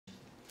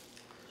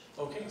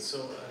Okay, so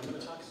I'm going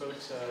to talk about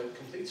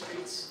complete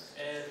streets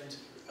and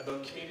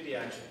about community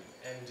action,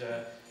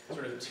 and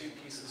sort of two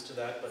pieces to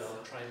that, but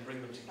I'll try and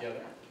bring them together.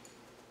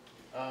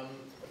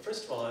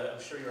 First of all, I'm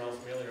sure you're all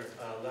familiar,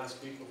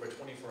 last week over a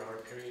 24-hour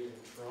period in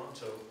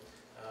Toronto,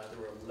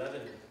 there were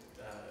 11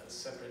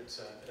 separate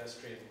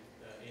pedestrian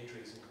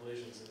injuries and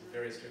collisions in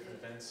various different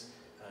events.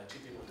 2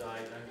 people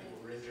died, 9 people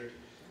were injured.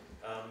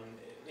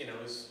 You know,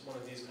 it was one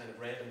of these kind of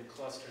random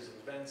clusters of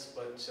events,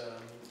 but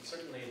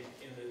certainly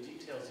in the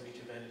details of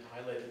each event, it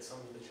highlighted some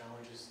of the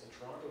challenges that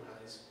Toronto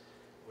has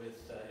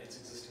with its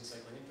existing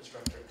cycling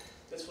infrastructure.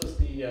 This was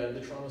the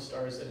Toronto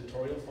Star's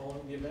editorial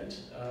following the event.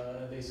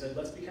 They said,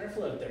 "Let's be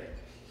careful out there."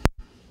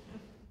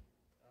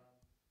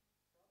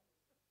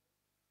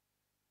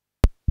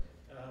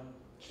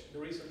 The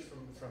research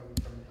from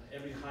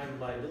every high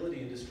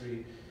reliability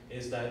industry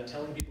is that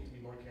telling people to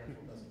be more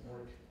careful doesn't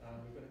work.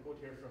 We've got a quote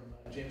here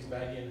from James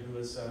Bagian, who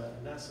was a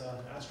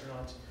NASA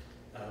astronaut,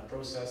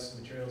 process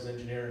materials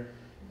engineer.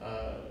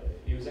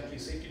 He was actually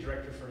safety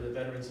director for the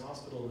Veterans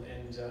Hospital,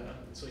 and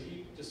so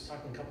he just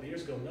talking a couple of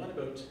years ago, not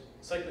about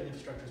cycling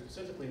infrastructure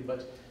specifically,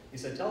 but he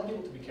said, telling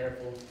people to be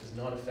careful is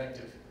not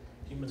effective.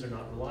 Humans are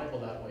not reliable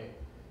that way.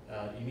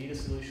 You need a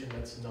solution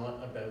that's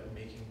not about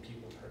making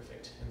people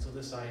perfect. And so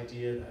this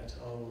idea that,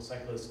 oh,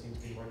 cyclists need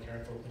to be more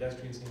careful,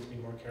 pedestrians need to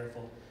be more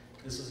careful,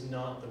 this is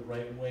not the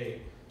right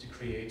way to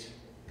create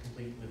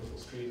complete livable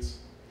streets.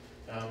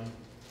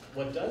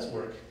 What does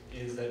work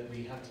is that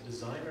we have to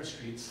design our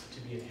streets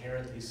to be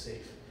inherently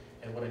safe.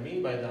 And what I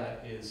mean by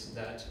that is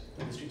that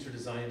the streets are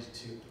designed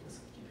to,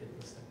 keep hitting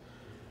this thing.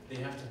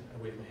 They have to,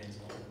 I wave my hands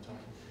a lot when I'm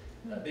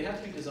talking. They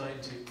have to be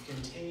designed to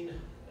contain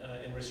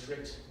and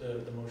restrict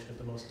the motion of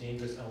the most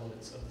dangerous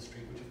elements of the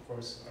street, which of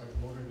course are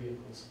the motor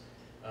vehicles.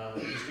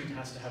 The street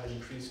has to have an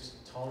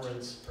increased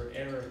tolerance for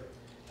error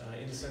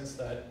in the sense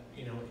that,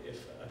 you know,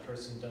 if a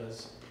person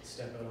does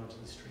step out onto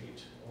the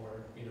street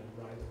or, you know,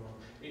 ride the wrong,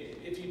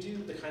 if you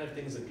do the kind of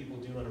things that people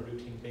do on a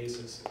routine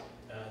basis,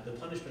 the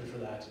punishment for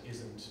that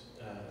isn't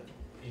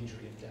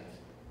injury and death.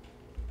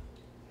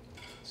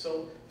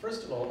 So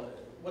first of all,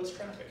 what's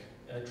traffic?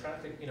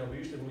 Traffic, you know,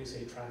 usually when we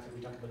say traffic,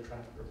 we talk about a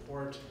traffic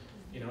report.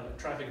 You know,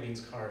 traffic means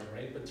cars,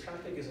 right? But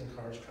traffic isn't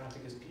cars,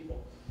 traffic is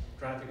people.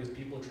 Traffic is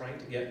people trying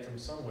to get from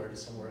somewhere to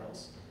somewhere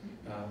else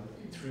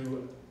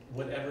through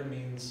whatever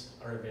means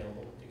are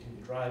available. It can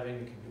be driving,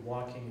 it can be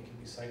walking, it can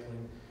be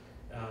cycling.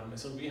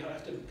 So we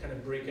have to kind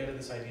of break out of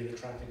this idea that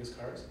traffic is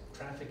cars.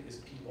 Traffic is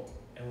people.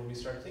 And when we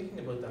start thinking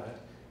about that,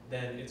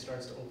 then it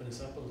starts to open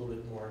us up a little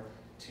bit more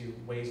to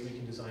ways we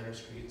can design our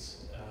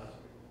streets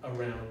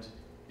around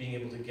being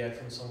able to get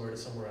from somewhere to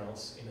somewhere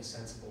else in a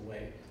sensible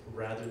way,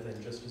 rather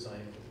than just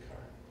designing for the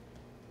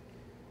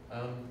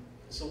car.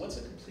 So what's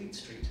a complete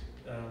street?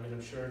 And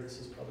I'm sure this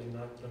is probably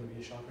not going to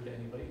be a shocker to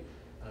anybody.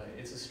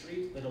 It's a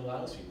street that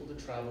allows people to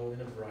travel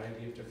in a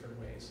variety of different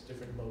ways,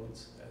 different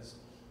modes, as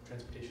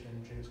transportation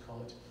engineers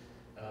call it.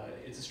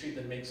 It's a street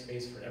that makes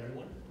space for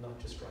everyone, not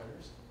just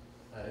drivers.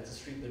 It's a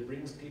street that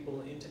brings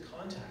people into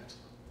contact.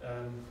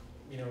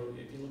 You know,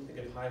 if you think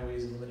of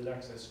highways and limited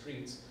access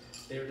streets,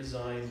 they're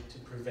designed to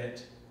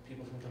prevent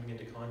people from coming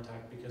into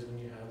contact, because when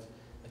you have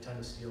a ton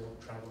of steel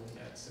traveling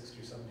at 60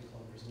 or 70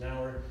 kilometers an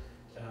hour,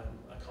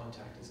 a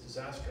contact is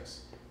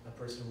disastrous. A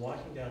person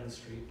walking down the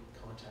street,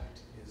 contact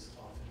is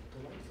often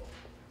delightful.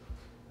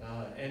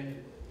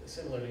 And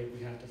similarly,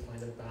 we have to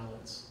find a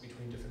balance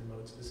between different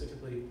modes,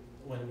 specifically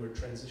when we're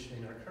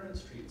transitioning our current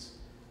streets,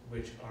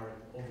 which are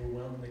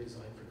overwhelmingly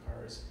designed for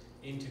cars,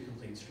 into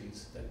complete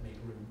streets that make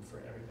room for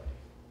everybody.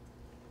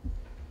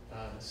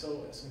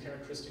 So some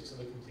characteristics of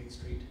a complete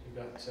street: we've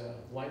got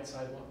wide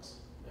sidewalks,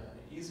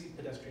 easy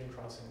pedestrian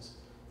crossings.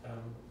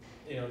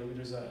 You know,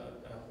 there's a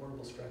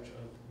horrible stretch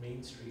of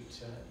Main Street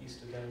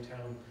east of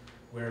downtown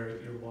where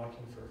you're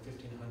walking for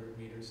 1,500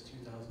 meters,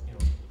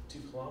 2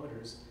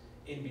 kilometers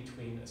in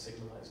between a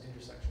signalized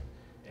intersection.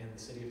 And the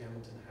city of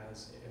Hamilton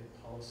has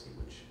a policy,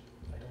 which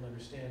I don't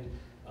understand,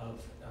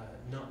 of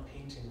not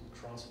painting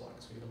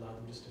crosswalks. We've allowed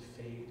them just to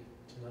fade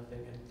to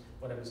nothing. And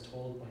what I was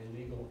told by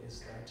legal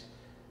is that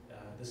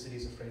the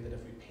city's afraid that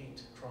if we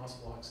paint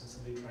crosswalks and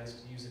somebody tries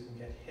to use it and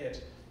get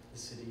hit, the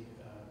city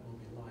will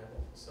be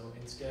liable. So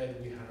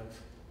instead we have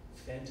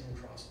phantom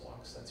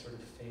crosswalks that sort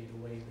of fade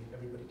away, leave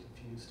everybody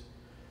confused.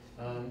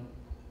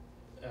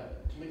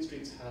 Complete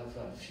streets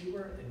have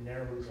fewer and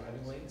narrower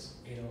driving lanes.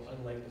 You know,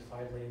 unlike the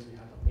 5 lanes we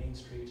have on Main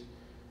Street,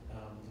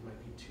 there might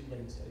be 2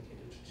 lanes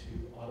dedicated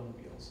to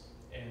automobiles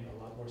and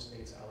a lot more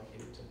space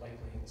allocated to bike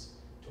lanes,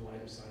 to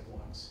wider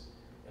sidewalks,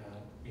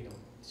 you know,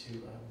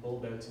 to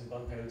bulb outs and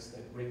bump outs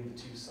that bring the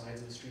 2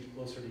 sides of the street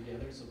closer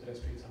together so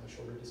pedestrians have a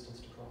shorter distance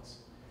to cross.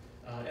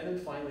 And then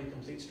finally,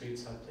 complete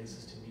streets have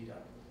places to meet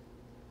up.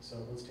 So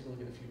let's take a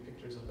look at a few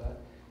pictures of that.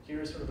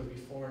 Here's sort of a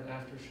before and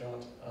after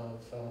shot of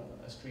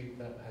a street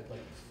that had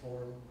like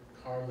 4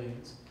 car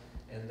lanes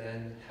and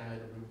then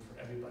had room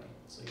for everybody.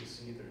 So you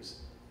see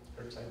there's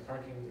curbside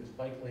parking, there's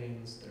bike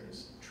lanes,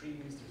 there's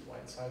trees, there's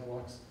wide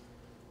sidewalks.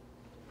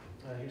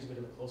 Here's a bit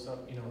of a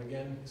close-up. You know,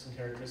 again, some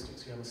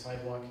characteristics. You have a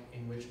sidewalk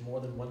in which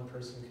more than one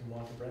person can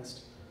walk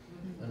abreast.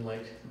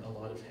 Unlike a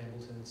lot of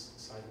Hamilton's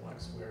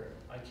sidewalks where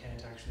I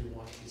can't actually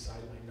walk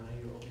beside my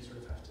 9-year-old, you sort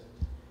of have to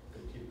go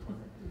kitty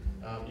corner.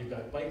 You've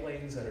got bike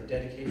lanes that are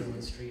dedicated on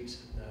the street,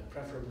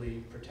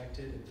 preferably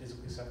protected and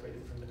physically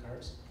separated from the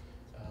cars.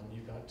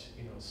 You've got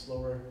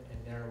slower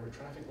and narrower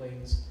traffic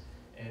lanes,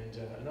 and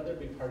another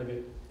big part of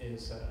it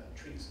is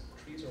trees.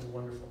 Trees are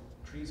wonderful.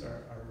 Trees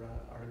are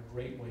a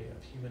great way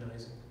of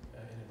humanizing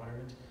an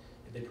environment.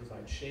 They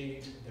provide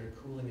shade, they're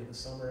cooling in the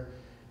summer,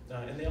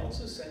 and they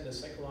also send a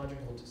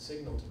psychological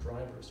signal to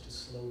drivers to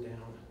slow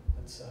down.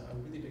 That's a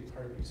really big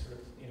part of it. Sort of,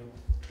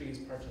 trees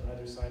parked on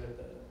either side of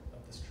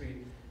the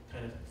street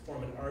kind of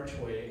form an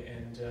archway,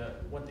 and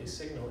what they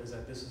signal is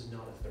that this is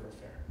not a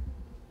thoroughfare.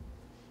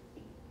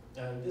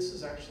 This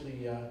is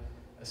actually a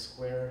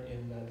square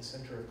in the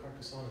center of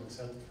Carcassonne in the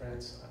south of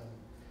France.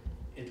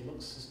 It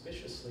looks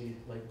suspiciously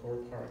like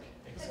Gore Park,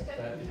 except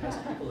that it has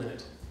people in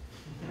it.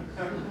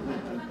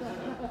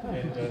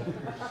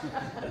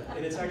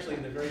 And it's actually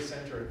in the very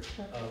center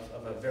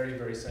of a very,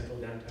 very central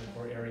downtown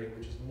core area,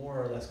 which is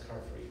more or less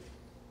car-free.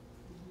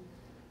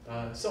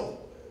 So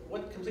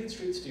what complete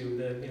streets do,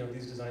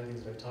 these design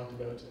things that I've talked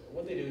about,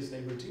 what they do is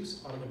they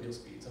reduce automobile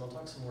speeds, and I'll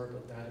talk some more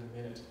about that in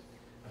a minute.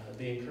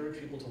 They encourage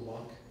people to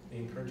walk, they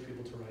encourage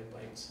people to ride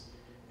bikes,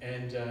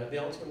 and they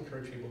also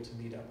encourage people to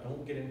meet up. I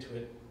won't get into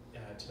it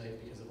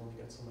tonight because I've only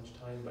got so much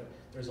time, but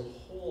there's a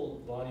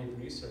whole body of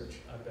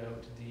research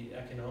about the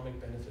economic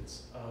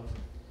benefits of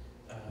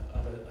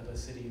a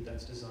city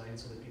that's designed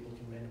so that people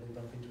can randomly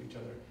bump into each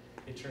other.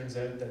 It turns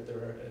out that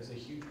there is a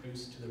huge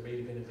boost to the rate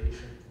of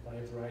innovation by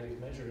a variety of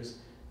measures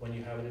when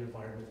you have an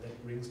environment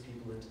that brings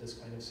people into this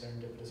kind of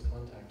serendipitous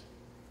contact.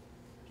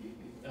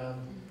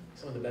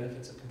 Some of the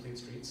benefits of complete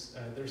streets,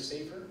 they're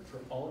safer for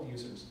all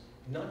users,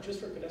 not just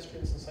for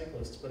pedestrians and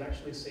cyclists, but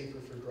actually safer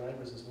for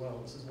drivers as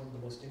well. This is one of the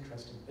most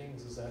interesting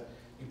things, is that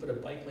you put a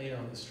bike lane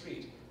on the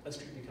street, that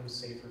street becomes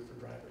safer for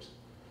drivers.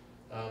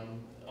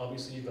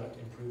 Obviously you've got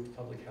improved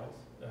public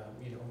health,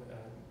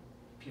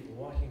 people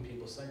walking,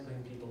 people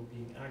cycling, people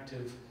being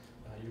active.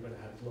 You're going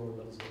to have lower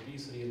levels of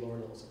obesity, lower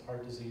levels of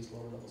heart disease,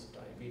 lower levels of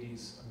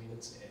diabetes. I mean,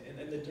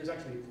 and there's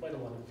actually quite a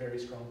lot of very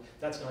strong,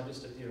 that's not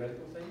just a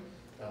theoretical thing.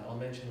 I'll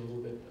mention a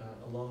little bit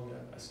along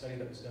a study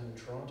that was done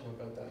in Toronto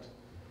about that.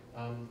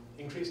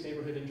 Increased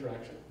neighborhood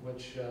interaction,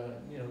 which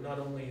not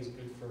only is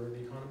good for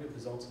the economy, but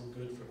is also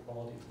good for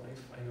quality of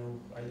life. I know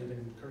I live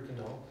in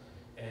Kirkendall,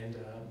 and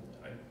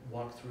I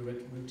walk through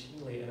it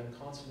routinely, and I'm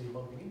constantly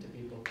bumping into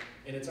people.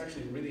 And it's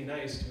actually really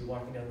nice to be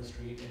walking down the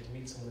street and to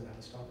meet someone and have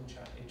a stop and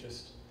chat.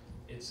 It's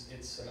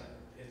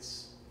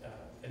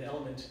an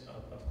element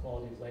of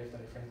quality of life that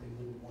I frankly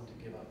wouldn't want to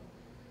give up.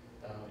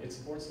 It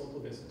supports local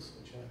business,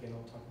 which again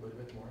I'll talk about a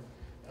bit more,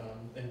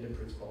 and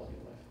improves quality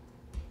of life.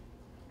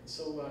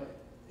 So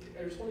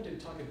I just wanted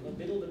to talk a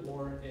little bit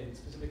more in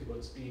specific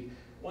about speed.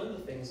 One of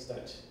the things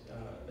that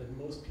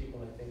most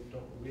people, I think,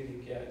 don't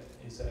really get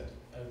is that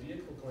a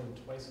vehicle going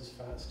twice as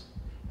fast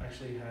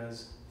actually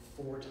has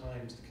 4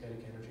 times the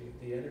kinetic energy.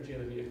 The energy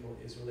of a vehicle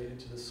is related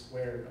to the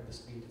square of the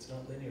speed. It's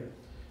not linear.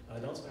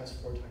 It also has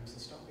 4 times the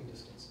stopping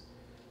distance.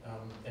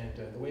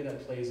 The way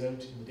that plays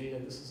out in the data,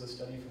 this is a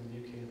study from the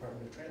UK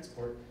Department of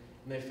Transport,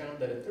 and they found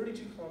that at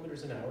 32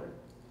 kilometers an hour,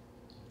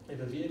 if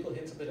a vehicle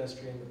hits a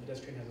pedestrian, the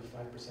pedestrian has a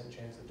 5%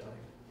 chance of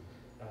dying.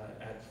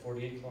 At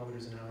 48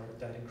 kilometers an hour,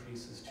 that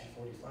increases to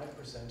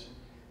 45%.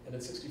 And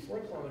at 64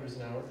 kilometers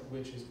an hour,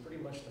 which is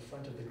pretty much the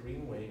front of the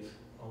green wave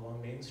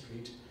along Main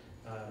Street,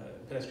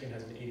 pedestrian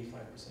has an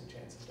 85%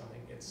 chance of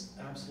dying. It's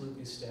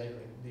absolutely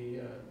staggering.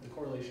 The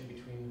correlation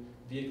between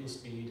vehicle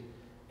speed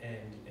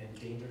and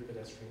endangered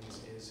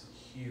pedestrians is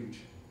huge.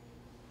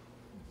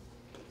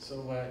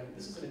 So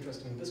this is an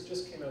interesting, this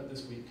just came out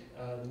this week.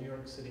 The New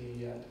York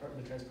City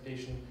Department of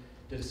Transportation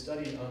did a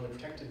study on the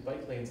protected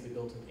bike lanes they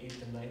built on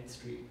 8th and 9th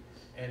Street.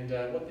 And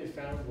what they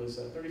found was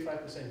a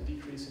 35%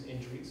 decrease in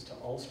injuries to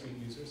all street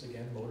users,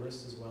 again,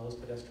 motorists as well as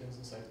pedestrians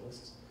and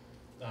cyclists.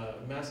 A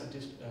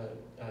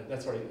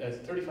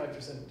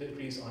 35%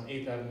 decrease on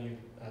 8th Avenue,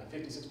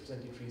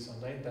 56% decrease on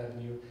 9th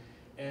Avenue,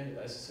 and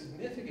a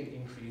significant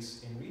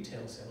increase in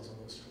retail sales on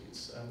those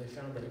streets. They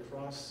found that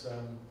across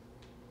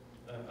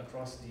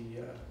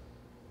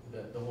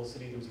the whole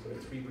city, there was about a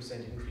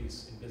 3%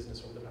 increase in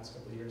business over the past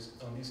couple of years.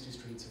 On these 2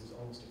 streets, it was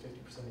almost a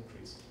 50%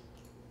 increase.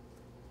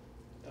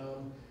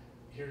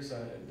 Here's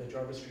the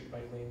Jarvis Street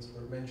bike lanes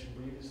were mentioned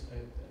previously.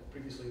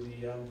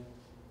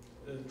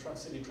 The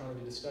city of Toronto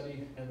did a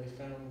study, and they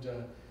found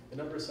the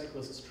number of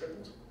cyclists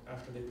tripled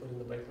after they put in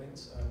the bike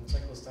lanes.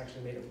 Cyclists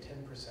actually made up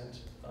 10%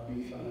 of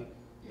the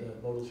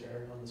modal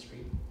share on the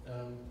street.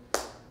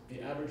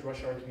 The average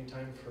rush hour commute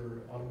time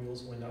for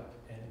automobiles went up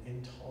an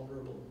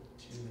intolerable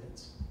 2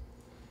 minutes.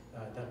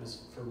 That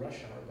was for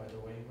rush hour, by the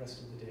way. The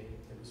rest of the day,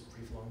 it was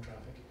pre-flowing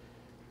traffic.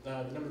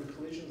 The number of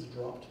collisions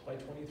dropped by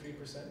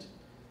 23%,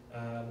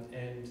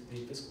 and the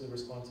fiscally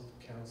responsive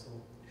council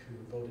who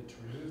voted to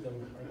remove them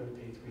are going to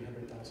pay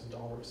 $300,000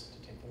 to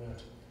take them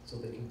out, so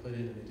they can put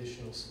in an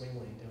additional swing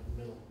lane down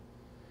the middle.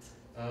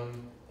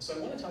 So I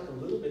want to talk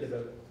a little bit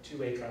about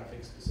two-way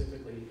traffic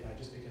specifically,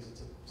 just because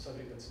it's a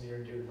subject that's near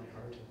and dear to my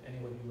heart, and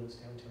anyone who lives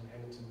downtown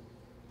Hamilton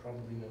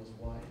probably knows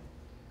why.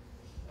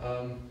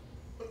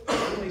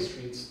 One-way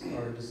streets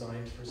are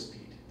designed for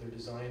speed. They're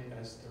designed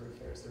as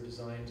thoroughfares. They're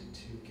designed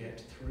to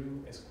get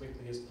through as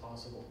quickly as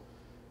possible.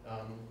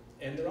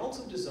 And they're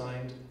also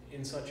designed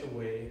in such a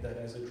way that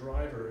as a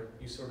driver,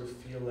 you sort of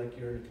feel like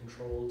you're in a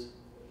controlled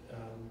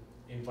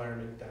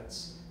environment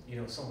that's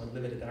somewhat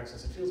limited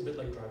access. It feels a bit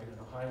like driving on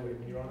a highway.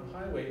 When you're on a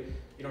highway,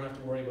 you don't have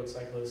to worry about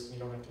cyclists, you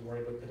don't have to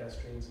worry about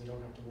pedestrians, you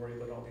don't have to worry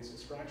about all these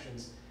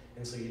distractions,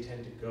 and so you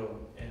tend to go.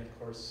 And of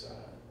course,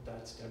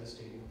 that's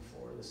devastating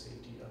for the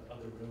safety of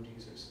other road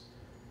users.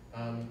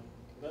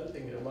 Another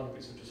thing that a lot of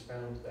researchers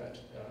found that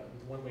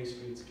the one-way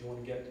streets, if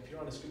you're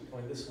on a street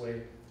going this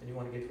way and you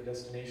want to get to a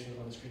destination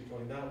on a street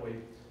going that way,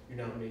 you're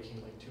now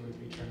making like 2 or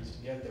 3 turns to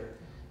get there.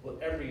 Well,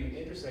 every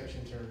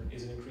intersection turn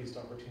is an increased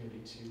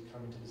opportunity to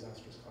come into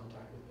disastrous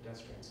contact with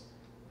pedestrians.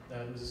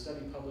 There was a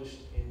study published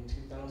in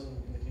 2000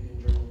 in the Canadian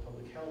Journal of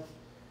Public Health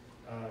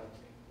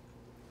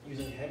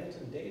using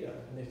Hamilton data,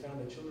 and they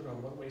found that children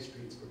on one-way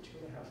streets were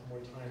 2.5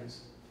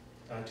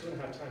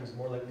 times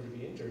more likely to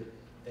be injured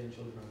than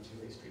children on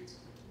two-way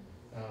streets.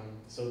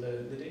 So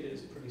the data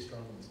is pretty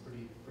strong. It's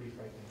pretty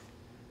frightening.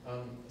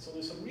 So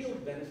there's some real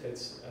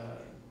benefits,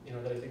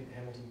 that I think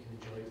Hamilton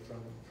can enjoy from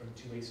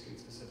two-way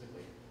streets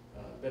specifically.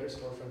 Better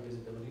storefront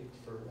visibility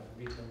for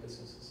retail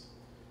businesses.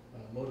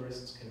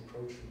 Motorists can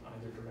approach from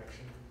either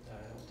direction.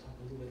 I'll talk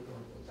a little bit more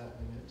about that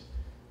in a minute.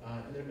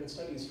 And there have been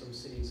studies from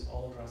cities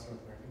all across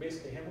North America.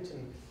 Basically,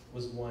 Hamilton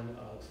was one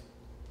of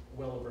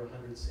well over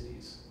 100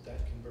 cities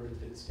that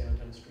converted its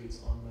downtown streets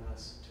en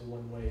masse to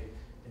one-way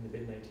in the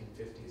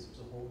mid-1950s. It was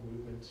a whole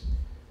movement.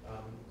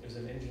 There was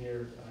an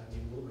engineer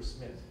named Wilbur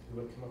Smith who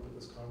had come up with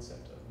this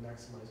concept of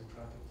maximizing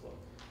traffic flow,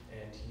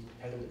 and he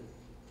peddled it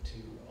to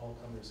all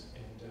comers.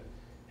 And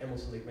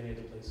Hamilton, like many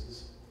other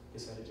places,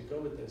 decided to go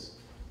with this.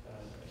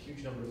 A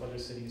huge number of other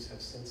cities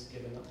have since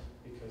given up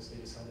because they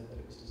decided that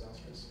it was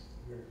disastrous.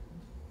 We're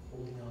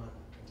holding on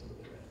until the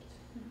bitter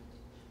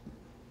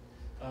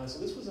end. So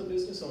this was a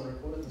business owner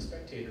quoted in The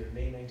Spectator,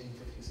 May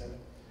 1957.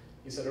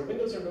 He said, "Our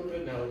windows are no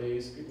good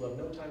nowadays. People have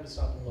no time to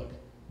stop and look.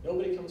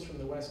 Nobody comes from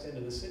the west end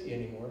of the city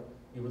anymore.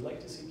 We would like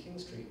to see King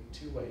Street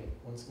two-way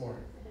once more."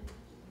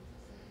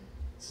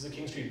 This is a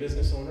King Street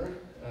business owner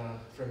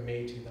from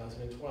May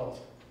 2012.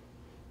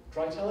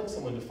 "Try telling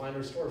someone to find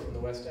our store from the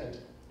west end.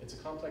 It's a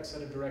complex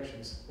set of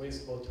directions,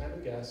 wastes both time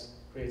and gas,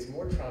 creates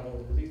more travel,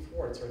 and really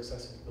thwarts our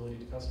accessibility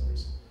to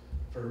customers.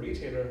 For a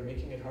retailer,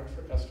 making it hard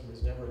for customers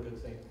is never a good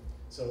thing."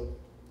 So,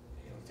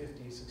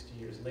 50, 60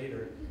 years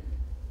later,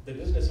 the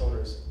business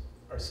owners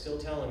are still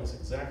telling us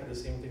exactly the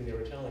same thing they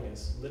were telling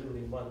us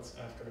literally months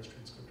after our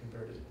streets were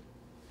converted.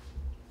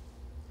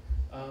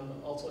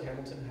 Also,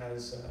 Hamilton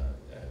has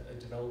a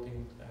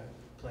developing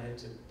plan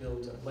to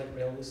build a light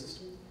railway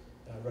system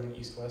running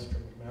east-west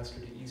from McMaster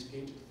to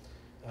Eastgate.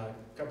 A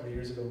couple of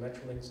years ago,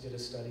 Metrolinx did a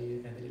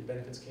study and they did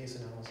benefits case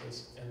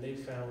analysis, and they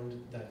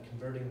found that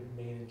converting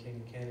Main and King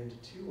and Cannon to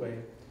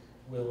two-way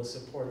will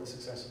support the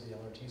success of the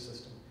LRT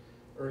system.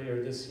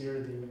 Earlier this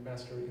year, the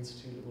McMaster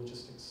Institute of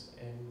Logistics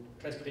and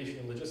Transportation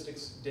and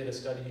Logistics did a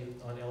study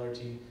on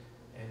LRT,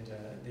 and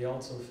they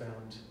also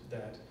found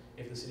that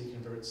if the city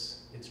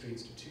converts its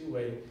streets to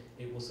two-way,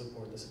 it will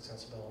support the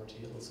success of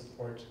LRT. It will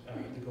support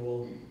the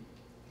goal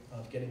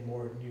of getting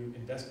more new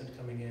investment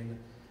coming in.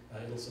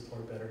 It'll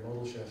support better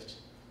modal shift.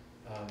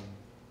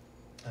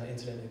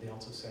 Incidentally, they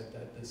also said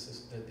that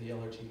that the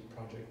LRT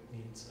project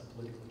needs a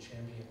political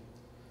champion.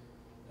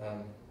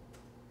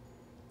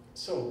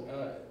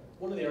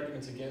 One of the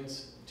arguments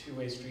against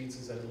two-way streets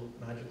is that it'll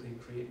magically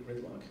create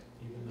gridlock,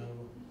 even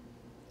though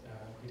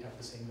we'd have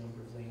the same number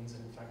of lanes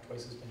and in fact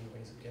twice as many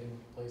ways of getting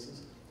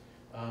places.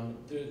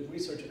 The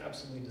research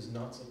absolutely does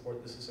not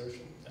support this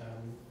assertion.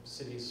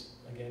 Cities,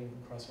 again,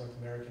 across North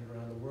America and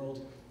around the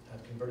world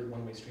have converted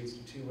one-way streets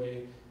to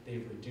two-way.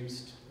 They've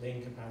reduced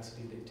lane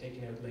capacity, they've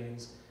taken out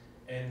lanes,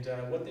 and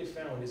what they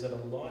found is that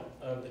a lot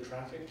of the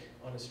traffic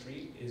on a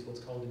street is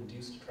what's called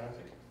induced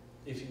traffic.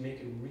 If you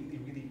make it really,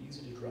 really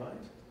easy to drive,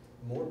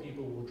 more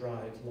people will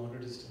drive longer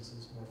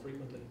distances more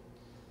frequently.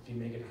 If you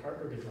make it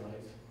harder to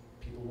drive,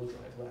 people will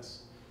drive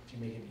less. If you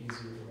make it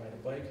easier to ride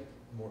a bike,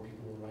 more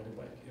people will ride a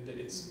bike.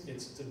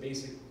 It's the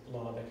basic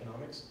law of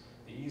economics.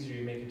 The easier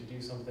you make it to do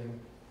something,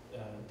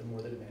 the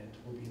more the demand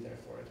will be there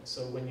for it.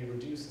 So when you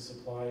reduce the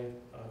supply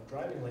of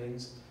driving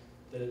lanes,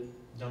 the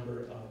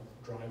number of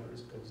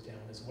drivers goes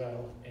down as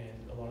well,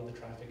 and a lot of the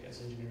traffic,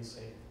 as engineers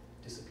say,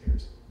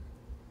 disappears.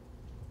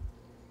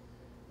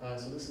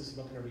 So this is,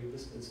 I'm not going to read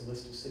this, but it's a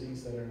list of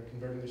cities that are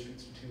converting their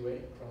streets to two-way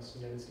across the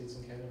United States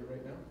and Canada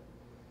right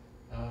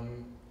now.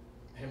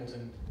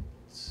 Hamilton,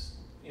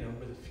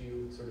 with a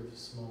few sort of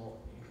small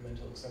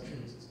incremental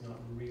exceptions, is not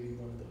really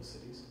one of those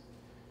cities.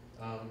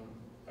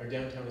 Our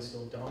downtown is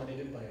still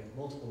dominated by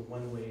multiple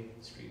one-way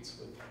streets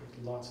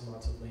with lots and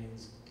lots of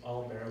lanes,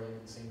 all barreling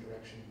in the same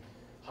direction,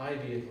 high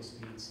vehicle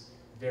speeds,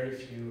 very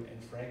few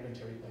and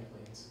fragmentary bike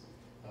lanes,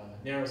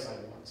 narrow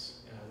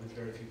sidewalks with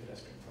very few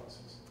pedestrian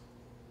crossings.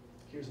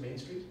 here's Main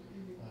Street.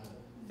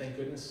 Thank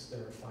goodness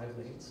there are 5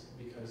 lanes,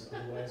 because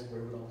otherwise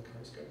where would all the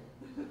cars go?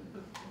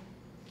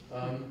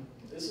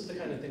 This is the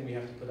kind of thing we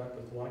have to put up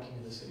with walking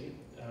in the city.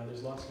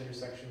 There's lots of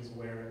intersections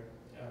where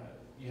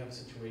you have a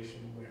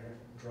situation where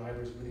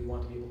drivers really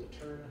want to be able to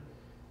turn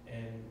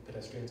and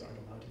pedestrians aren't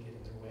allowed to get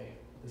in their way.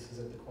 This is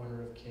at the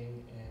corner of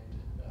King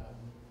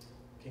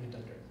and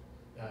Dunder.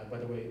 By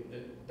the way,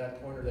 that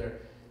corner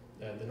there,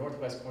 the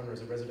northwest corner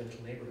is a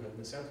residential neighborhood, and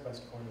the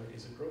southwest corner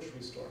is a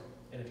grocery store.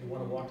 And if you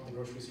want to walk to the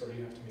grocery store,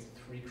 you have to make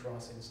 3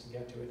 crossings to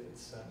get to it.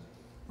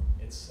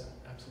 It's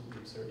absolutely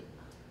absurd.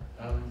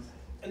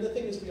 And the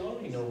thing is, we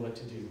already know what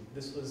to do.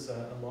 This was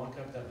a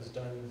mock-up that was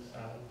done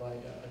by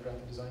a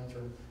graphic design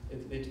firm.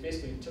 They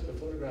basically took a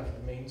photograph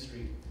of Main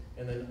Street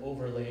and then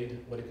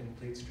overlaid what a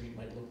complete street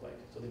might look like.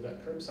 So they've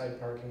got curbside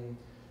parking,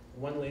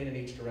 1 lane in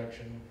each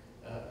direction,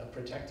 a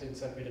protected,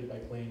 separated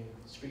bike lane,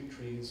 street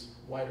trees,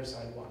 wider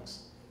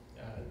sidewalks.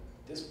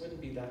 This wouldn't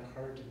be that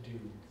hard to do,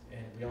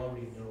 and we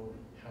already know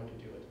how to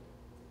do it.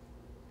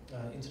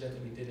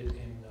 Incidentally, we did it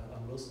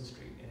on Wilson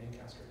Street in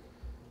Ancaster,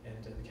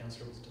 and the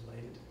councillor was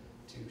delighted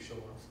to show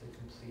off the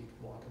complete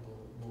walkable,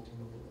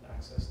 multimodal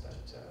access that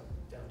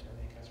downtown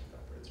Ancaster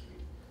got for its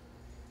street.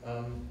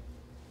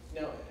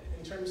 Now,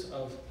 in terms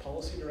of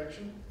policy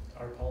direction,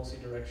 our policy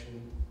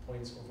direction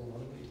points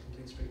overwhelmingly to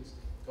complete streets.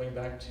 Going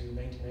back to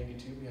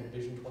 1992, we had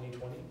Vision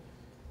 2020,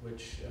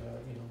 which,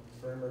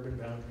 firm urban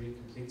boundary,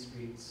 complete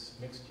streets,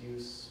 mixed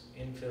use,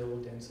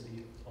 infill,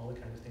 density, all the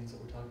kind of things that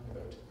we're talking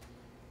about.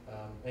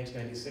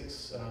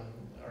 1996,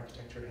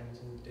 Architecture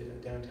Hamilton did a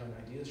downtown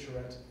ideas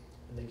charrette,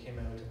 and they came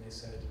out and they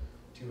said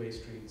 2-way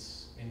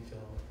streets,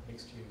 infill,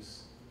 mixed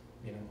use,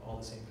 all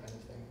the same kind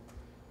of thing.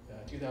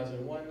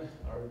 2001,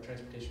 our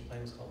transportation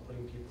plan was called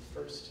Putting People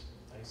First.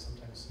 I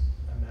sometimes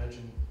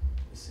imagine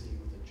the city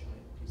with a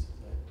giant piece of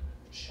lead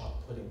shot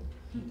putting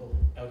people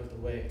out of the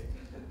way,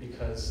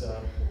 because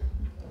that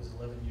was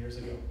 11 years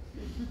ago.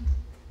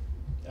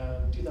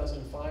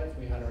 2005,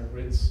 we had our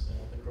grids,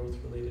 the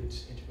growth-related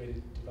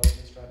integrated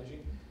development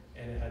strategy,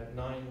 and it had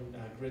 9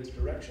 grids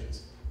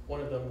directions. One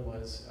of them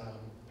was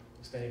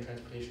expanding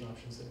transportation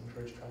options that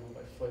encourage travel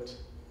by foot,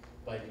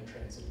 bike, and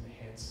transit, and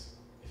enhance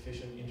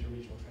efficient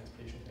interregional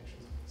transportation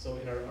connections. So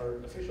in our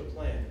official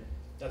plan,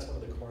 that's one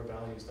of the core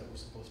values that we're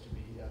supposed to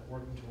be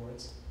working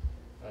towards.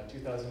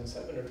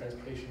 2007, our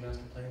transportation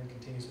master plan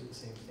continues with the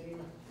same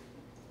theme.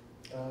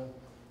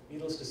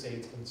 Needless to say,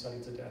 it's been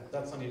studied to death.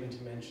 That's not even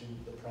to mention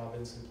the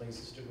province and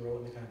places to grow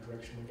and the kind of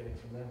direction we're getting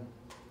from them.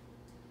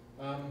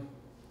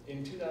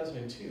 In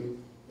 2002,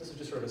 this is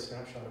just sort of a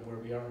snapshot of where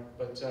we are,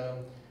 but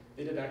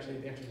they actually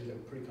did a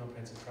pretty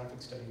comprehensive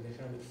traffic study, and they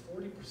found that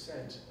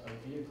 40% of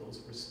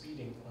vehicles were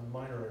speeding on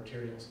minor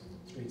arterial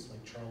streets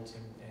like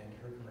Charlton and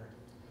Herkimer.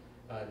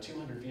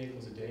 200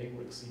 vehicles a day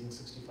were exceeding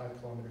 65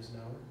 kilometers an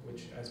hour,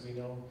 which, as we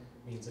know,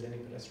 means that any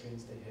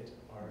pedestrians they hit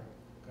are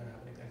going to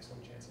have an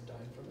excellent chance of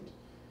dying from it.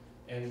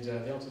 And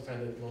they also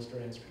found that most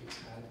Durand streets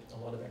had a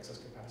lot of excess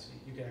capacity.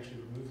 You can actually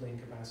remove lane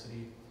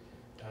capacity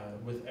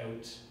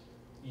without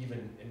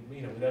even,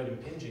 without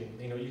impinging.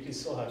 You can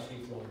still have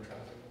free-flowing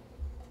traffic.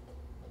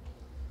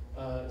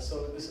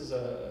 So this is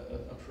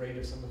a parade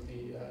of some of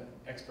the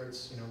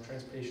experts,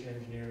 transportation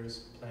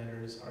engineers,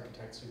 planners,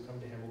 architects who come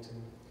to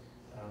Hamilton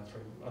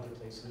from other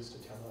places to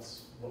tell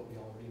us what we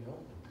already know.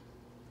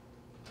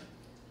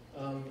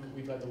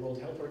 We've got the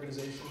World Health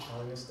Organization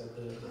telling us that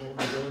the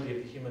vulnerability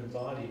of the human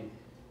body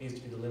needs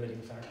to be the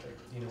limiting factor.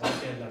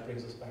 Again, that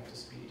brings us back to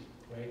speed,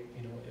 right?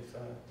 If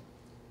a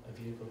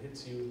vehicle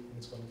hits you and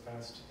it's going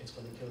fast, it's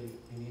going to kill you.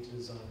 We need to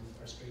design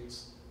our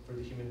streets for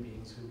the human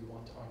beings who we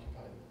want to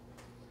occupy them.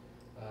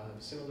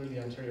 Similarly,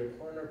 the Ontario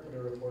coroner put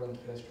a report on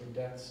pedestrian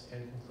deaths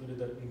and concluded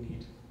that we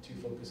need to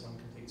focus on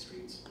complete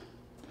streets.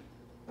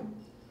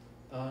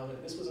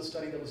 This was a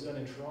study that was done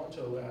in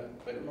Toronto,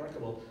 quite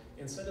remarkable.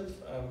 Instead of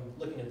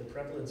looking at the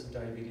prevalence of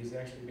diabetes, they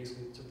actually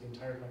basically took the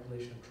entire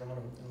population of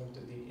Toronto and looked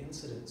at the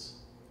incidence.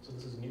 So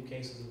this is new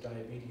cases of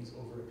diabetes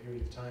over a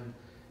period of time.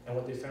 And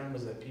what they found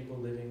was that people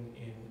living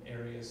in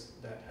areas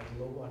that had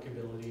low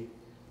walkability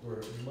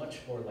were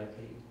much more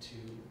likely to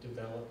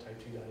develop type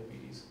 2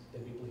 diabetes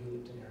than people who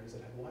lived in areas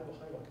that had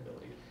high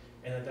walkability,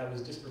 and that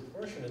was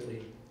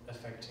disproportionately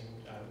affecting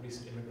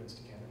recent immigrants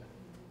to Canada.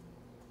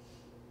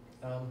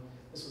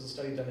 This was a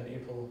study done in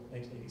April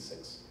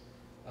 1986,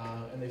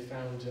 and they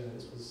found,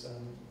 this was, I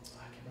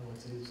can't remember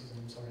what city this was in,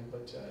 I'm sorry,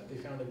 but they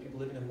found that people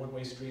living in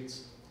one-way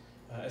streets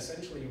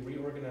essentially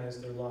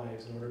reorganized their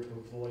lives in order to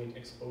avoid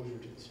exposure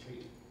to the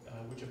street,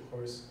 which of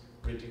course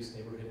reduced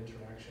neighborhood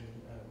interaction,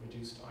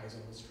 reduced eyes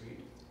on the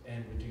street,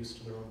 and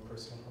reduced their own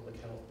personal public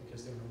health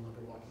because they're no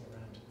longer walking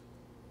around.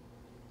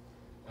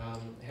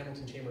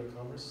 Hamilton Chamber of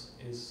Commerce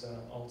is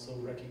also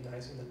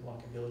recognizing that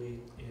walkability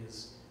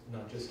is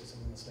not just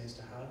something that's nice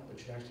to have, but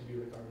should actually be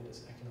regarded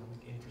as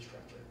economic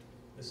infrastructure.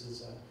 This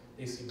is,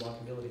 they see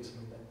walkability as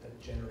something that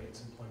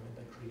generates employment,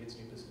 that creates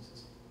new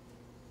businesses.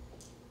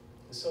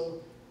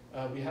 So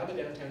we have a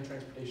downtown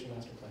transportation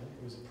master plan.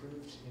 It was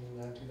approved in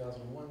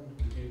 2001,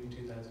 reviewed in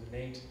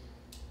 2008.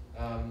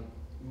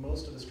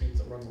 Most of the streets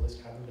that were on the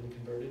list haven't been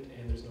converted,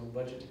 and there's no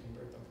budget to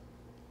convert them.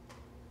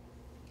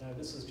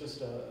 This is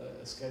just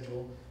a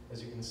schedule.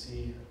 As you can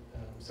see,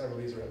 several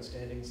of these are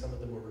outstanding. Some of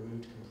them were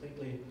removed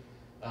completely.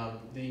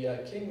 The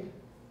King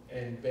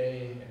and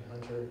Bay and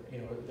Hunter,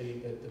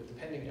 the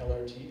pending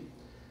LRT,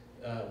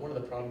 one of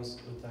the problems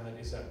with that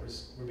is that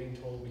we're being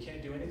told we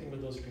can't do anything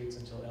with those streets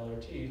until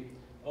LRT.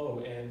 Oh,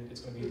 and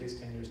it's going to be at least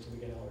 10 years till we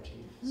get LRT.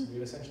 So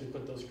we've essentially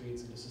put those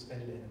streets into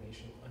suspended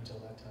animation until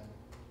that time.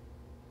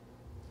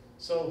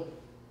 So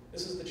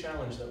this is the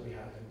challenge that we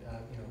have,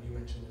 and you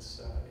mentioned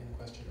this in a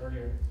question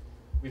earlier.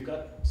 We've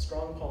got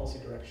strong policy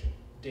direction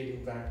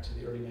dating back to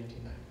the early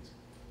 1990s.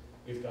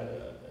 We've got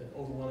an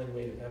overwhelming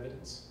weight of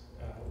evidence.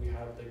 We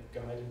have the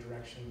guide and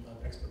direction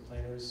of expert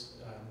planners,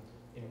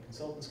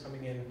 consultants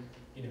coming in,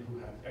 who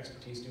have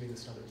expertise doing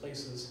this in other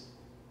places,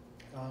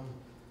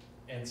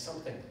 and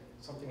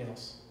something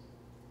else.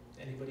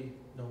 Anybody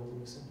know what we're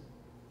missing?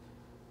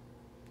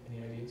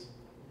 Any ideas?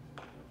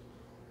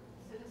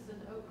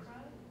 Citizen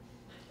outcry?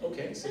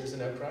 Okay,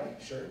 citizen outcry,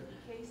 sure.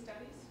 Case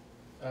studies?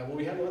 Well,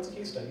 we have lots of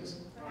case studies.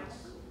 Perhaps.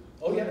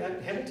 Oh yeah,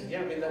 Hamilton.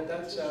 Yeah, I mean that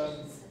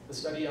the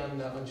study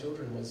on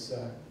children was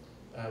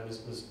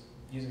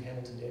using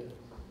Hamilton data.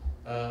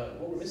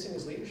 What we're missing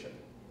is leadership.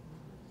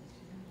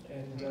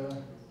 And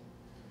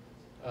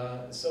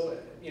so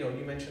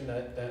you mentioned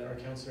that our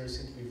councillors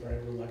seem to be very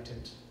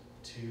reluctant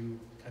to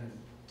kind of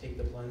take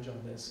the plunge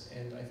on this,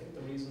 and I think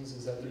the reasons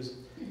is that there's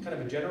kind of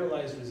a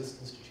generalized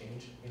resistance to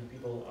change.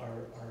 People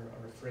are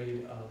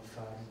afraid of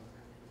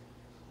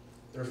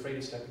they're afraid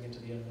of stepping into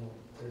the unknown.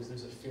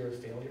 There's a fear of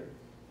failure.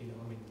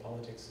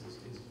 Politics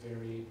is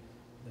very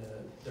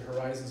the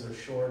horizons are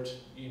short.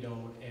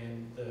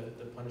 And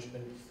the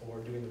punishment for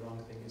doing the wrong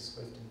thing is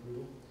swift and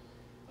brutal.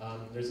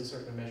 There's a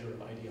certain measure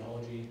of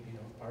ideology,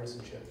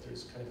 partisanship.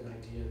 There's kind of an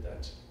idea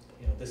that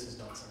this is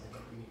not something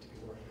that we need to be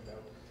worrying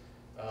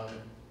about.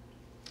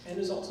 And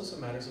there's also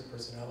some matters of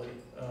personality.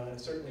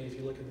 Certainly, if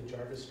you look at the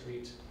Jarvis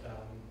Street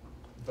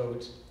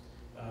vote,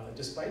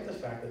 despite the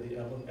fact that the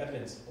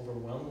evidence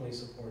overwhelmingly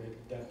supported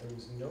that there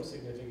was no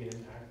significant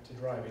impact to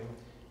driving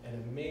and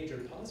a major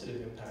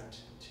positive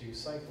impact to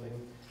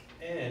cycling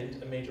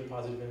and a major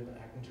positive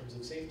impact in terms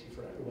of safety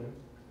for everyone,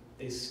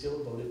 they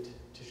still voted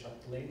to shut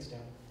the lanes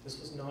down. This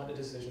was not a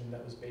decision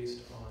that was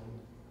based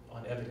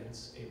on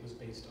evidence. It was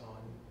based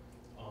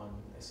on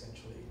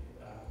essentially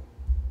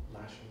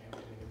lashing out.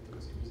 It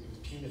was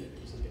punitive.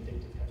 It was a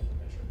vindictive kind of a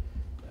measure.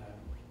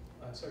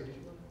 Sorry, did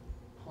you want to?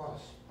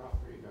 Plus,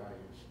 property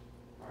values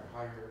are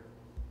higher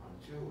on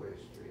two-way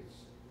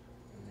streets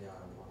than they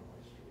are on one-way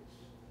streets.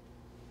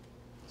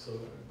 So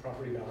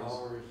property values.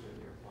 Dollars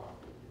in your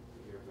pocket,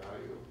 your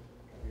value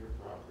of your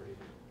property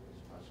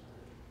is much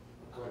higher,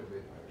 quite a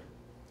bit higher.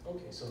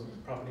 Okay, so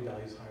property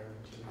value is higher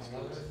on two-way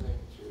Another streets. thing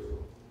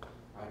too,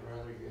 I'd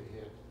rather get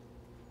hit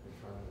in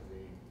front of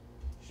the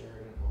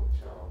Sheraton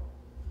Hotel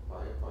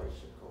by a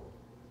bicycle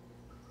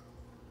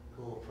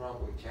who will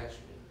probably catch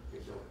me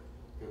because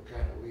he'll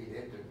kind of lead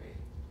into me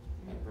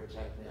and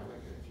protect me. I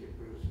might get a few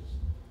bruises,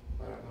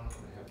 but I'm not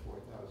going to have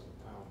 4,000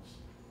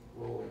 pounds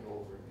rolling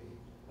over me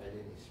at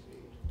any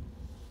speed.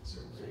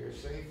 So you're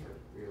safer,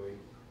 really,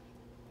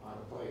 on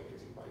a bike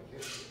if you bike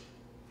hits you.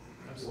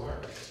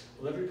 Absolutely.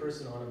 Well, every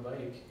person on a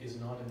bike is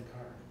not in a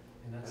car,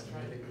 and that's something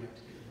I think we have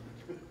to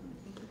do.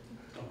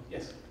 Oh,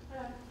 yes?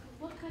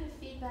 What kind of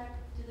feedback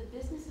do the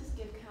businesses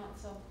give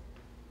council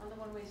on the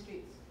one-way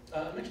streets?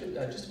 I'm actually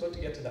just about to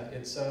get to that.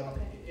 It's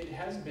It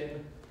has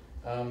been.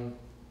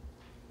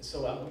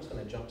 So I'm just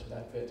going to jump to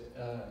that bit.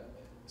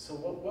 So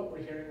what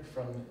we're hearing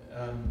from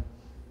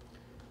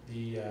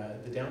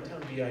the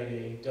downtown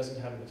BIA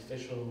doesn't have an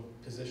official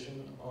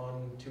position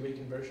on two-way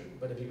conversion,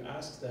 but if you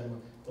ask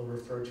them, they'll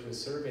refer to a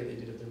survey they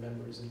did of their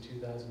members in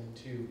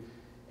 2002,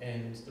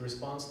 and the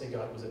response they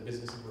got was that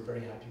businesses were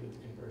very happy with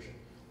the conversion.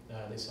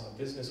 They saw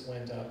business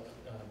went up,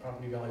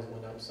 property values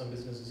went up, some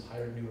businesses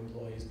hired new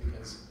employees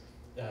because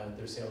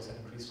their sales had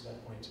increased to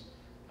that point.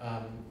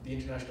 The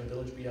International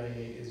Village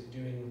BIA is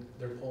doing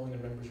their polling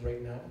of members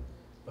right now,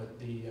 but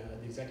the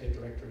executive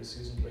director is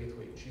Susan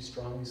Braithwaite. She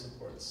strongly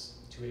supports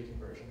two-way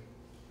conversion.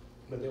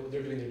 But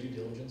they're doing their due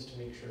diligence to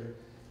make sure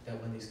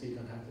that when they speak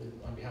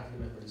on behalf of the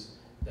members,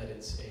 that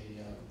it's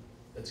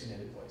that's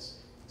united voice.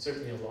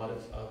 Certainly a lot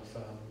of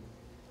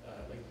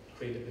like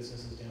creative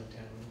businesses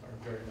downtown are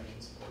very much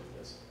in support of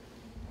this.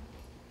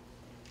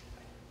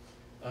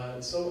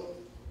 So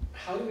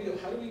how do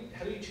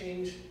you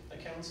change a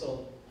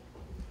council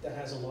that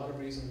has a lot of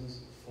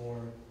reasons for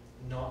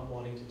not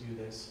wanting to do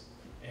this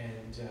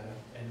and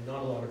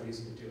not a lot of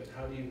reason to do it?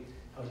 How do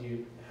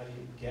you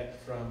get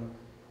from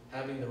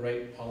having the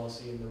right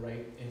policy and the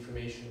right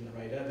information and the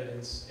right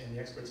evidence and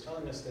the experts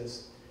telling us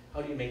this,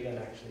 how do you make that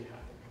actually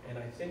happen? And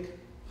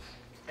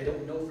I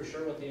don't know for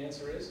sure what the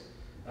answer is,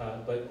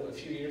 but a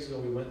few years ago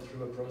we went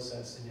through a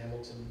process in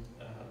Hamilton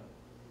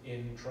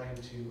in trying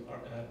to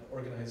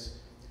organize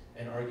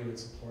and argue in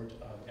support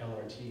of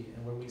LRT.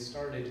 And when we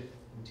started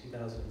in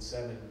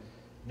 2007,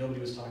 nobody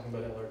was talking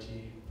about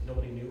LRT,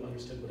 nobody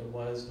understood what it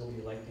was,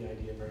 nobody liked the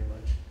idea very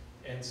much.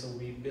 And so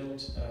we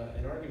built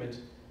an argument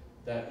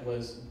that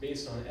was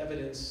based on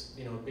evidence,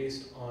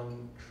 based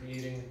on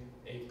creating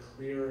a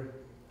clear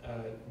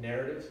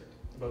narrative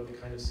about the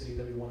kind of city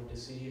that we wanted to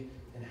see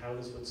and how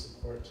this would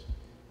support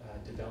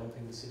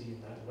developing the city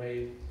in that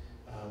way.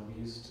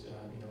 We used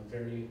a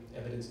very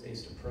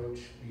evidence-based approach.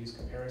 We used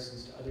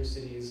comparisons to other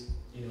cities.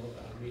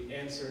 We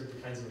answered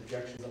the kinds of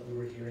objections that we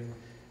were hearing,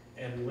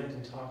 and we went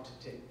and talked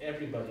to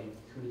everybody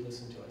who would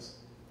listen to us.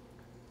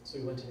 So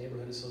we went to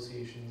neighborhood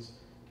associations,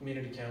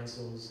 community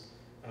councils,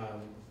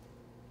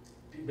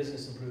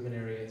 business improvement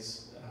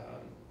areas,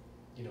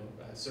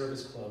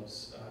 service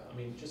clubs.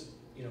 We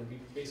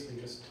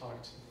basically just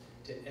talked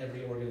to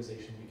every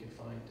organization we could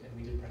find,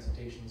 and we did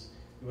presentations.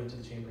 We went to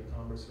the Chamber of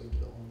Commerce, we went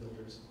to the home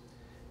builders.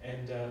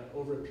 And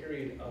over a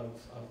period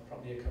of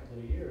probably a couple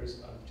of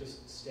years of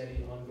just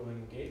steady,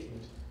 ongoing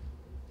engagement,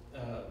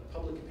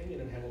 public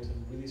opinion in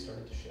Hamilton really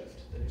started to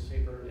shift. The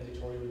newspaper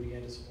editorially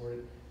began to support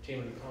it.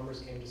 Chamber of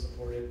Commerce came to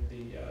support it.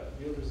 The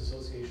Realtors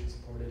Association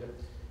supported it.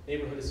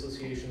 Neighborhood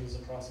associations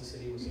across the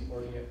city were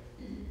supporting it.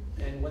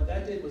 And what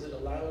that did was it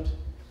allowed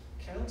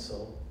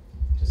council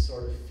to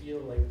sort of feel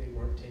like they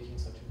weren't taking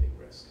such a big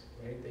risk,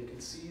 right? They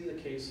could see the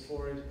case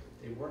for it.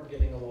 They weren't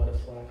getting a lot of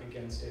flack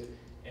against it,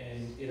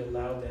 and it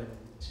allowed them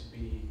to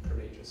be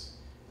courageous.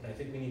 And I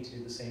think we need to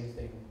do the same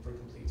thing for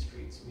Complete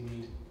Streets. We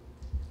need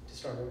to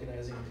start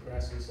organizing at the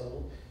grassroots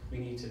level. We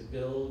need to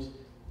build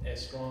a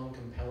strong,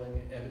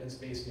 compelling,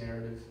 evidence-based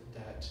narrative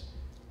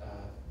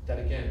that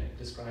again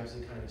describes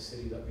the kind of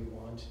city that we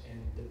want and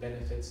the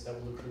benefits that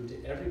will accrue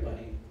to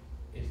everybody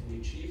if we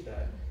achieve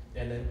that.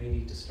 And then we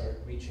need to start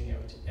reaching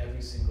out to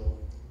every single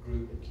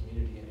group and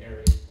community and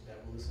area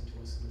that will listen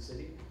to us in the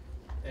city.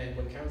 And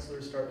when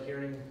councillors start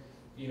hearing,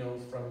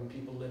 from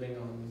people living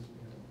on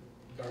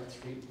Garden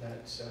Street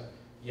that,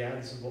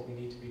 this is what we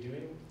need to be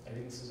doing. I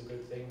think this is a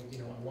good thing.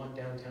 I want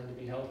downtown to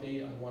be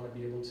healthy. I want to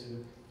be able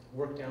to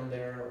work down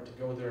there or to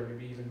go there, or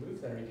maybe even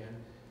move there again.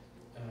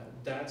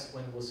 That's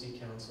when we'll see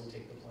council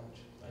take the plunge.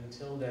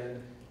 Until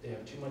then, they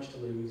have too much to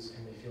lose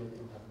and they feel they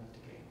don't have enough to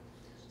gain.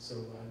 So,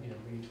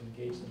 we need to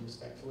engage them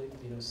respectfully.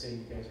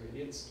 Saying you guys are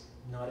idiots,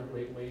 not a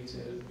great way to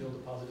build a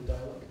positive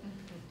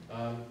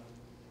dialogue.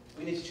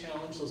 We need to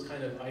challenge those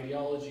kind of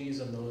ideologies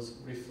and those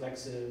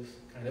reflexive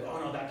kind of, oh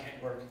no, that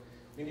can't work.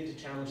 We need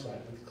to challenge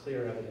that with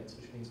clear evidence,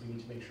 which means we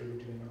need to make sure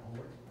we're doing our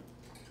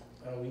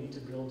homework. We need to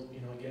build,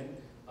 again,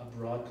 a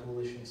broad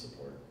coalition of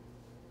support.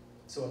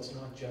 So it's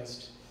not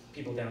just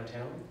people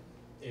downtown,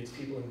 it's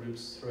people in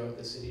groups throughout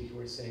the city who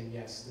are saying,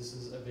 yes, this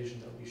is a vision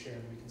that we share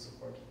and we can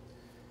support.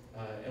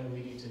 And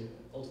we need to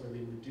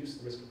ultimately reduce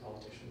the risk of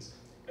politicians.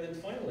 And then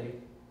finally,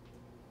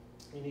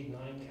 we need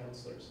 9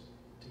 councillors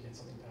to get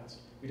something passed.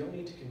 We don't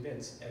need to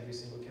convince every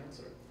single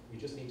councillor. We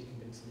just need to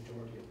convince the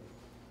majority of them.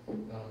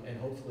 And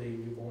hopefully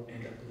we won't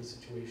end up with a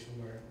situation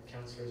where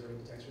councillors are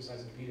able to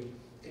exercise a veto.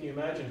 Can you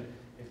imagine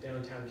if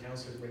downtown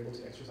councillors were able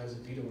to exercise a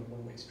veto on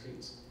one-way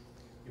streets?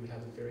 You would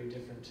have a very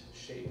different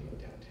shape of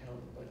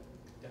downtown.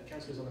 But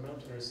councillors on the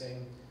mountain are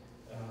saying,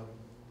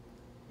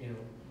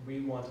 we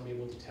want to be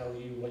able to tell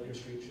you what your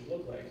street should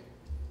look like.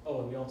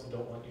 Oh, and we also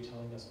don't want you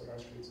telling us what our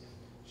streets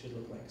should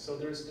look like. So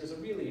there's a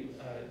really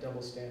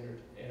double standard,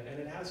 and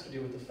it has to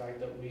do with the fact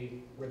that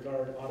we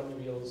regard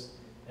automobiles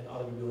and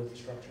automobile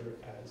infrastructure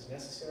as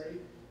necessary,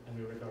 and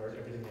we regard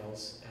everything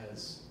else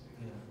as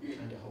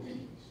kind of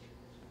hokey.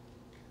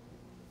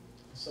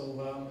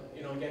 So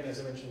again, as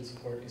I mentioned,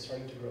 support is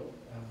starting to grow.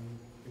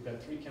 We've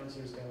got 3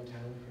 councillors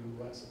downtown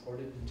who support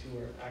it, and 2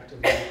 are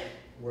actively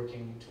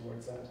working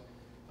towards that.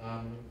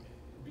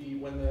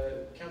 When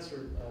the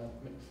Councillor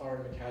Farr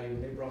and McCaddy,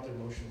 when they brought their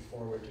motion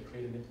forward to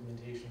create an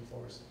implementation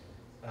force,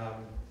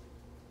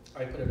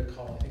 I put out a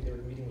call. I think their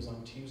meeting was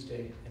on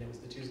Tuesday, and it was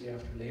the Tuesday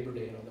after Labor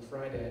Day, and on the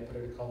Friday I put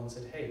out a call and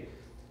said, hey,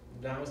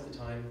 now is the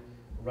time,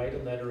 write a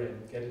letter in,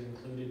 get it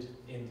included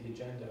in the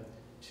agenda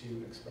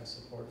to express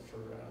support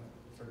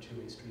for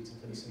two-way streets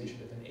and for this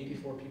initiative. And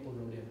 84 people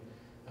wrote in.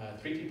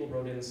 3 people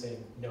wrote in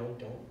saying, no,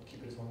 don't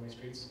keep it as one-way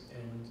streets,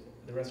 and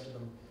the rest of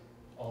them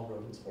all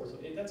wrote in support. So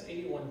that's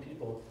 81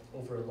 people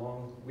over a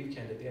long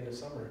weekend at the end of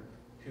summer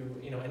who,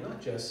 and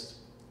not just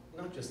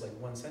like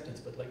one sentence,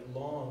 but like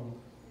long,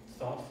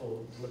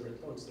 thoughtful,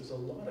 deliberate notes. There's a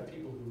lot of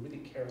people who really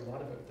care a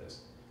lot about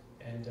this,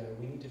 and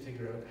we need to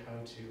figure out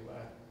how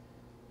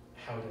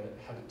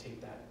to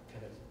take that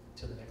kind of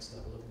to the next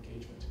level of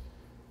engagement.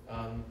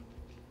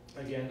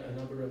 Again, a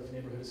number of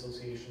neighborhood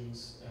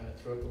associations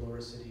throughout the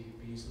lower city,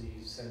 Beasley,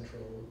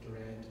 Central,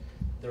 Durand,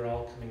 they're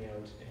all coming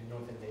out, and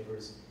North End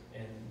Neighbours,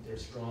 and they're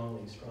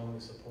strongly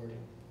supporting,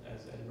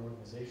 as at an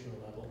organizational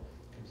level,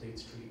 Complete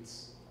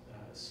Streets,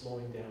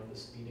 slowing down the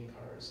speeding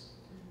cars,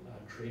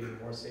 creating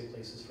more safe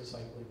places for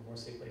cycling, more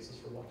safe places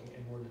for walking,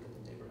 and more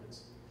livable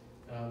neighborhoods.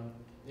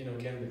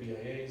 Again, the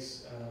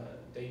BIAs,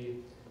 they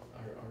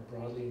are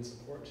broadly in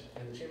support,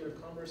 and the Chamber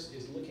of Commerce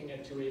is looking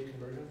at two-way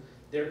conversion.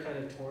 They're kind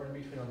of torn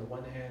between, on the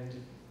one hand,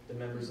 the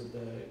members of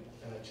the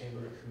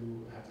chamber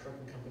who have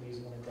trucking companies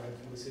and want to drive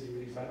through the city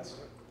really fast.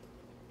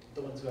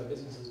 The ones who have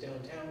businesses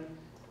downtown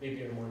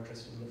maybe are more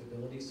interested in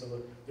livability,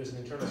 so there's an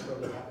internal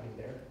struggle happening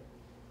there.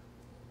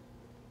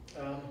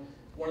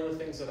 One of the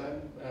things that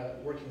I'm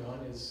working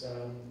on is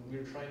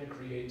we're trying to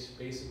create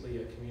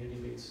basically a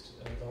community-based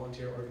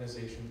volunteer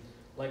organization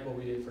like what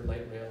we did for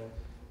light rail,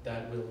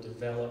 that will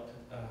develop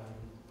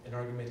an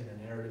argument and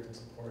a narrative in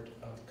support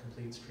of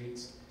complete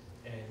streets,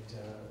 and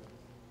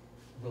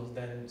we'll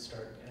then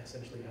start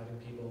essentially having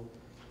people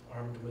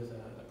armed with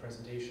a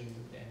presentation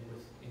and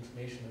with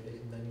information that they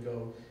can then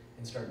go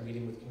and start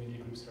meeting with community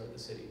groups throughout the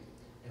city.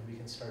 And we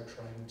can start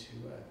trying to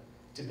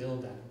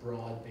build that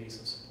broad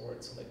base of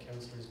support so that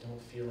councillors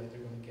don't feel like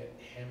they're going to get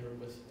hammered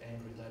with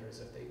angry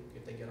letters if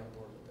they get on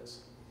board with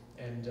this.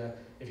 And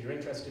if you're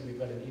interested, we've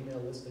got an email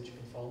list that you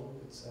can follow.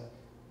 It's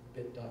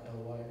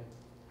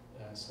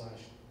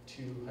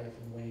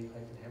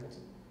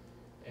bit.ly/2-way-hamilton.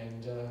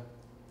 And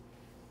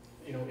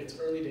you know, it's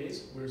early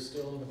days. We're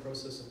still in the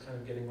process of kind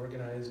of getting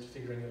organized,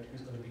 figuring out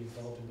who's going to be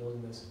involved in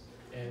building this.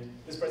 And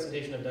this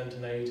presentation I've done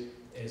tonight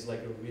is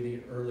like a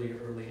really early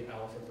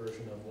alpha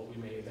version of what we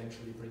may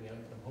eventually bring out.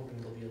 And I'm hoping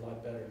it'll be a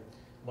lot better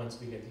once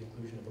we get the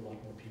inclusion of a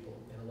lot more people,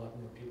 and a lot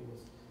more people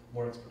with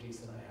more expertise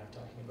than I have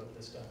talking about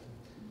this stuff, and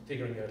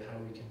figuring out how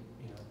we can,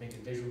 you know, make it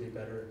visually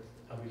better,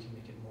 how we can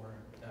make it more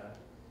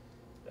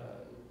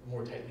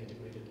more tightly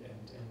integrated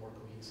and more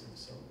cohesive.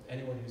 So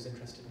anyone who's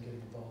interested in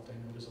getting involved, I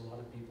know there's a lot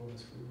of people in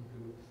this room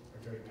who are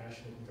very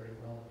passionate and very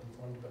well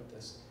informed about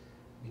this.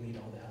 We need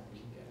all the help we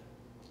can get.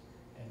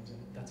 And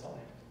that's all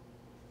I have.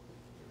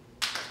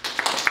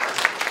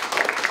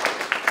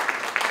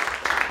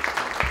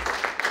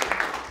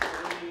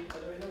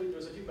 I know there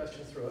was a few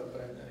questions through it,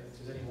 but if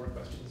there's any more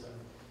questions,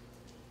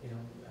 you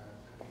know,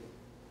 happy to.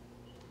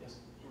 Yes?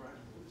 Right.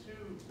 The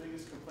two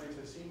biggest complaints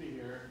I seem to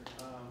hear,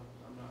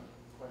 I'm not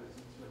quite as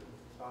intimate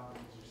with the topic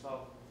as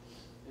yourself,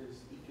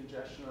 is the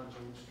congestion on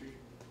James Street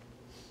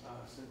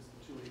since the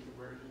two-way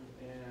conversion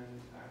and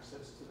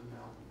access to the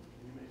mountain.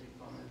 Can you maybe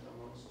comment on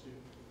those two?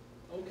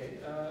 Okay.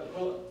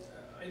 Well,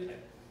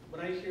 when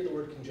I hear the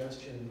word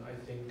congestion, I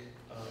think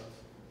of,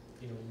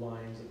 you know,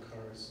 lines of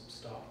cars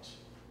stopped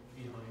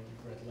behind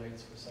red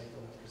lights for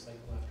cycle after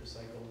cycle after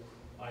cycle,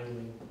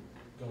 idling,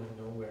 going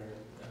nowhere.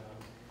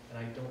 And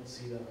I don't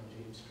see that on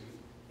James Street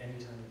any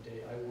time of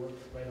day. I work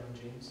right on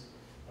James.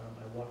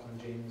 I walk on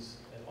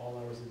James at all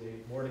hours of the day,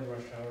 morning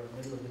rush hour,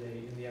 middle of the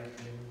day, in the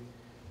afternoon.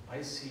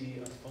 I see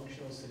a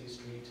functional city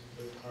street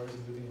with cars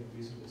moving at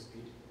reasonable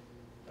speed.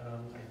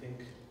 I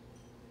think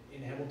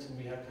in Hamilton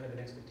we have kind of an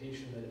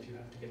expectation that if you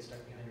have to get stuck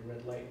behind a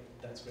red light,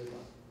 that's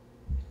gridlock.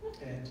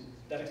 And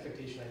that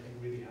expectation, I think,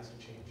 really has to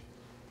change.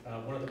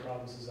 One of the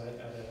problems is that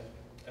at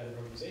an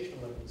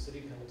organizational level, the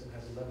city of Hamilton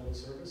has a level of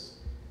service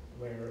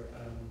where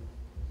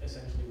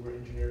essentially we're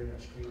engineering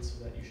our streets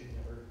so that you should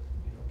never,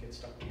 you know, get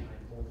stuck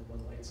behind more than one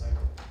light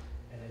cycle.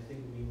 And I think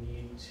we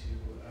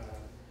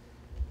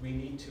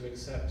need to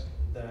accept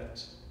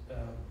that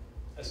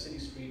a city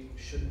street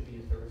shouldn't be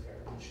a thoroughfare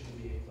and shouldn't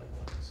behave like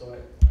one. So I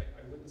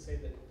wouldn't say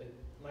that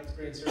my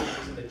experience certainly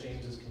isn't that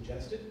James is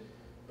congested,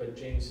 but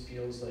James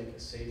feels like a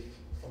safe,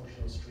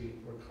 functional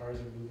street where cars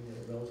are moving at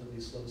a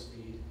relatively slow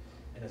speed.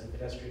 And as a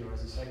pedestrian or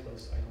as a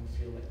cyclist, I don't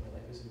feel like my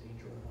life is in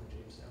danger when I'm on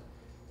James now.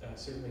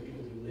 Certainly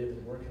people who live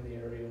and work in the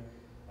area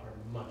are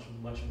much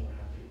more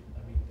happy.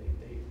 I mean, they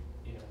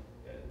you know,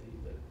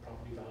 the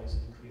property values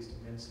have increased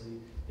immensely.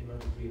 The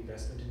amount of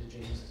reinvestment into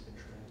James has been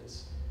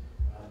tremendous.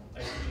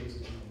 I see James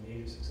as being a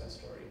major success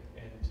story.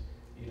 And,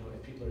 you know,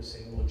 if people are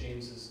saying, well,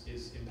 James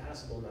is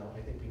impassable now,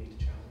 I think we need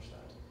to challenge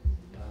that.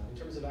 In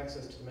terms of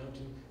access to the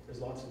mountain,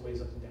 there's lots of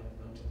ways up and down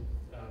the mountain.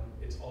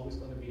 It's always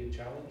going to be a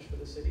challenge for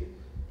the city,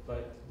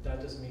 but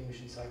that doesn't mean we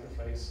should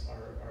sacrifice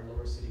our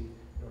lower city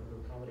in order to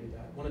accommodate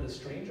that. One of the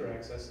stranger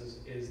accesses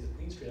is the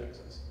Queen Street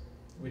access,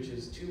 which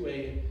is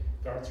two-way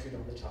Garth Street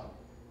on the top.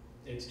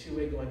 It's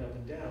two-way going up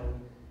and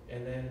down,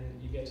 and then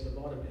you get to the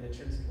bottom and it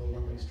turns into a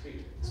one-way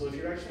street. So if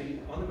you're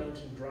actually on the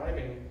mountain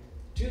driving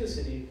to the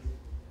city,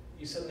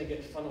 you suddenly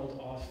get funneled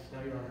off.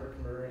 Now you're on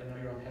Herkimer, and now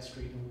you're on Hess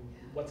Street, and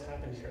what's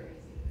happened here?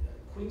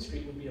 Queen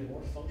Street would be a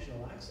more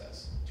functional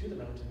access to the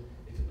mountain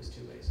if it was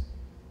two ways.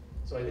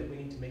 So I think we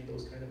need to make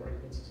those kind of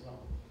arguments as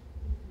well.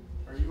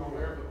 Are you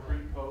aware of the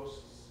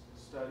pre-post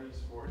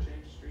studies for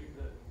James Street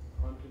that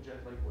on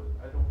like what,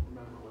 I don't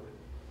remember what it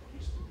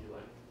used to be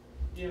like.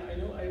 Yeah, I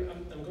know,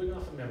 I'm going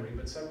off of memory,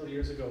 but several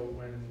years ago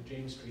when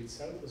James Street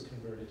South was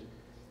converted,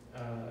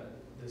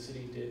 the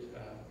city did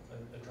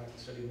a traffic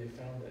study, and they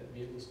found that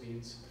vehicle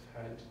speeds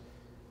had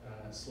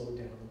slowed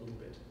down a little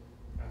bit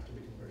after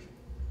the conversion,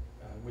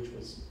 which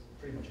was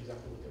pretty much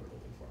exactly what they were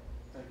hoping for.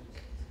 Thank you.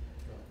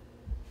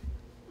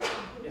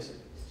 Yes, sir.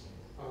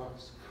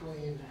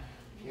 Queen,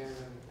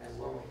 Cannon, and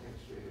Wellington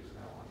Street is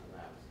now on the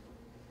map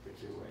for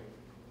two-way.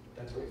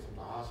 That's Way right. from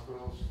the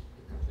hospitals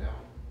to come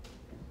down,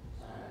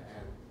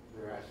 and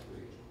they're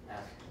actually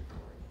asking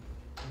for it,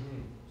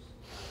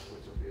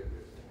 which will be a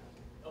good thing.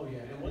 Oh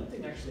yeah, and one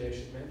thing actually I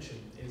should mention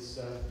is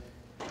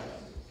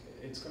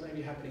it's going to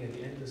be happening at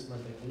the end of this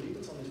month. I believe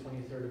it's on the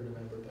 23rd of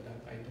November, but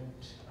I'm going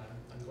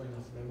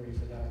off memory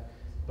for that.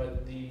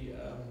 But the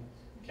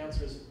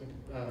councillors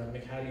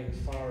McHattie and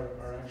Farr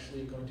are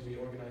actually going to be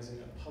organizing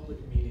a public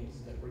meeting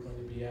that we're going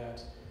to be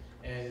at,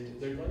 and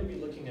they're going to be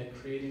looking at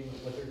creating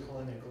what they're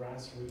calling a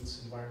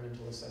grassroots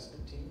environmental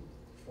assessment team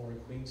for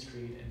Queen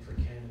Street and for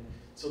Cannon.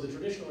 So the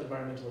traditional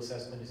environmental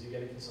assessment is you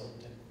get a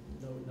consultant,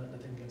 and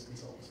nothing against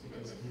consultants,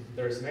 because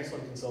there are some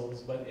excellent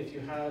consultants, but if you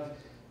have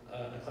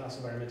a class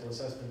environmental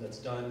assessment that's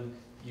done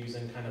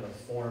using kind of a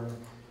form,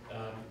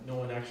 no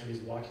one actually is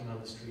walking on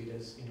the street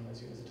as you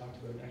guys have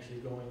talked about, actually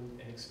going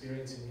and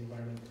experiencing the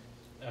environment.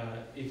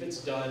 If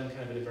it's done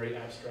kind of at a very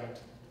abstract,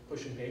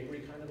 push and papery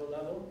kind of a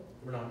level,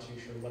 we're not too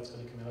sure what's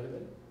going to come out of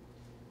it.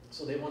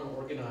 So they want to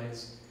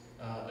organize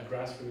a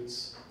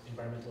grassroots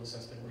environmental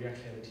assessment where you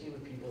actually have a team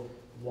of people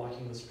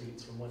walking the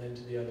streets from one end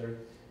to the other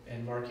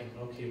and marking,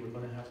 okay, we're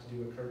going to have to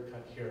do a curb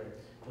cut here,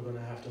 we're going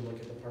to have to look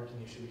at the parking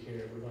issue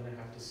here, we're going to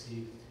have to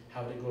see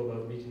how to go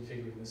about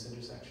reconfiguring this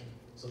intersection.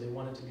 So they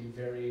want it to be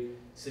very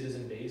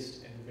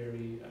citizen-based and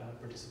very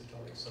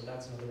participatory. So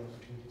that's another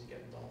opportunity to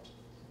get involved.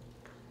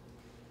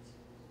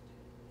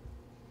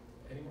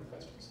 Any more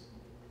questions?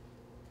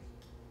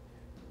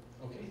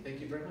 Okay, thank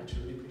you very much.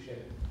 Really appreciate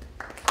it.